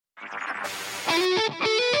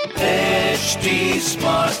HT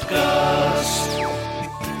Smartcast.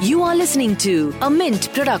 You are listening to a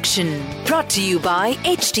Mint production brought to you by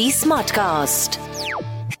HT Smartcast.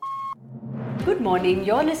 Good morning.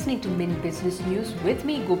 You're listening to Mint Business News with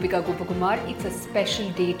me, Gopika Gopakumar. It's a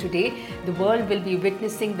special day today. The world will be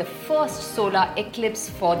witnessing the first solar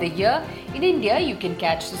eclipse for the year. In India, you can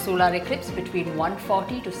catch the solar eclipse between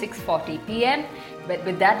 1:40 to 6:40 p.m. But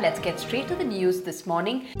with that, let's get straight to the news this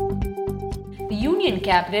morning. The Union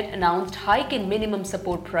Cabinet announced hike in minimum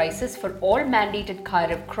support prices for all mandated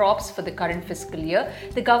kharif crops for the current fiscal year.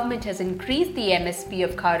 The government has increased the MSP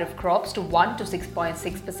of kharif crops to 1 to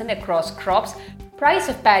 6.6% across crops. Price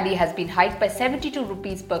of paddy has been hiked by 72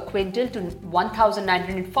 rupees per quintal to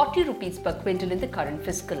 1,940 rupees per quintal in the current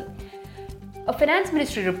fiscal. A finance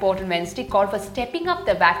ministry report on Wednesday called for stepping up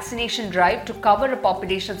the vaccination drive to cover a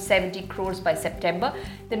population of 70 crores by September.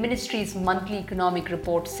 The ministry's monthly economic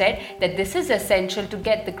report said that this is essential to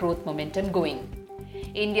get the growth momentum going.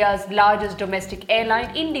 India's largest domestic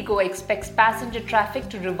airline, Indigo, expects passenger traffic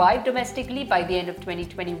to revive domestically by the end of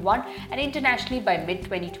 2021 and internationally by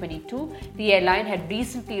mid-2022. The airline had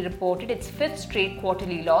recently reported its fifth straight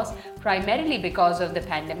quarterly loss, primarily because of the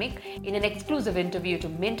pandemic. In an exclusive interview to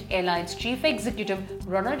Mint Airlines chief executive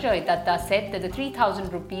Ronojoy Datta said that the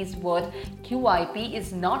 3,000 rupees worth QIP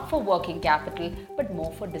is not for working capital but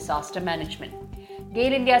more for disaster management.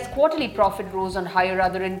 GAIL India's quarterly profit rose on higher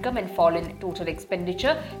other income and fall in total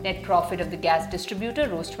expenditure. Net profit of the gas distributor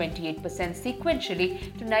rose 28%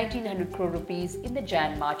 sequentially to 1,900 crore rupees in the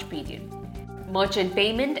Jan-March period. Merchant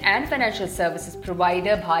payment and financial services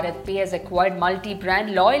provider BharatPe has acquired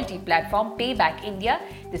multi-brand loyalty platform Payback India.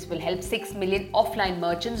 This will help 6 million offline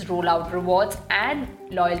merchants roll out rewards and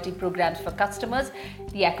loyalty programs for customers.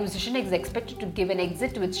 The acquisition is expected to give an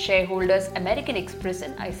exit to its shareholders American Express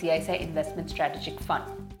and ICICI Investment Strategic Fund.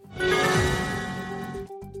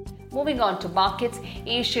 Moving on to markets,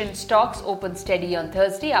 Asian stocks opened steady on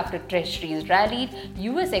Thursday after treasuries rallied.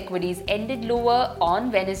 US equities ended lower on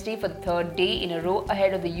Wednesday for the third day in a row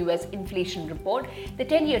ahead of the US inflation report. The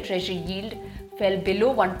 10-year treasury yield fell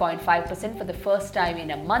below 1.5% for the first time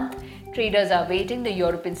in a month. Traders are awaiting the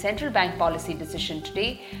European Central Bank policy decision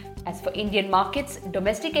today. As for Indian markets,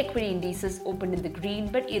 domestic equity indices opened in the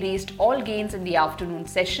green but erased all gains in the afternoon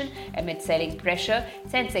session amid selling pressure.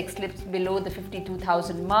 Sensex slipped below the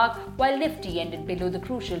 52,000 mark, while Nifty ended below the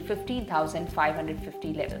crucial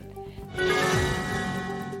 15,550 level.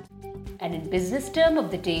 And in business term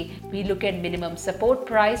of the day, we look at minimum support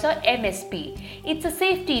price or MSP. It's a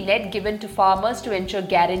safety net given to farmers to ensure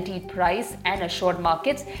guaranteed price and assured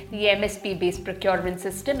markets. The MSP-based procurement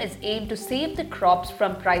system is aimed to save the crops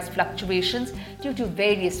from price fluctuations due to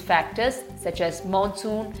various factors such as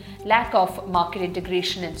monsoon, lack of market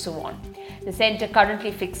integration and so on. The centre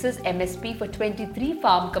currently fixes MSP for 23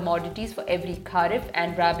 farm commodities for every Kharif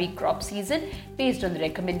and Rabi crop season based on the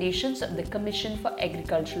recommendations of the Commission for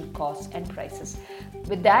Agricultural Costs and Prices.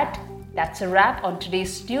 With that, that's a wrap on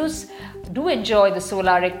today's news. Do enjoy the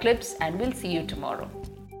solar eclipse and we'll see you tomorrow.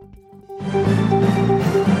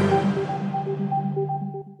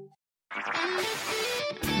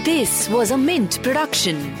 This was a Mint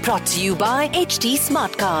production brought to you by HT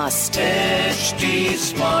Smartcast. HT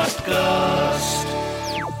Smartcast.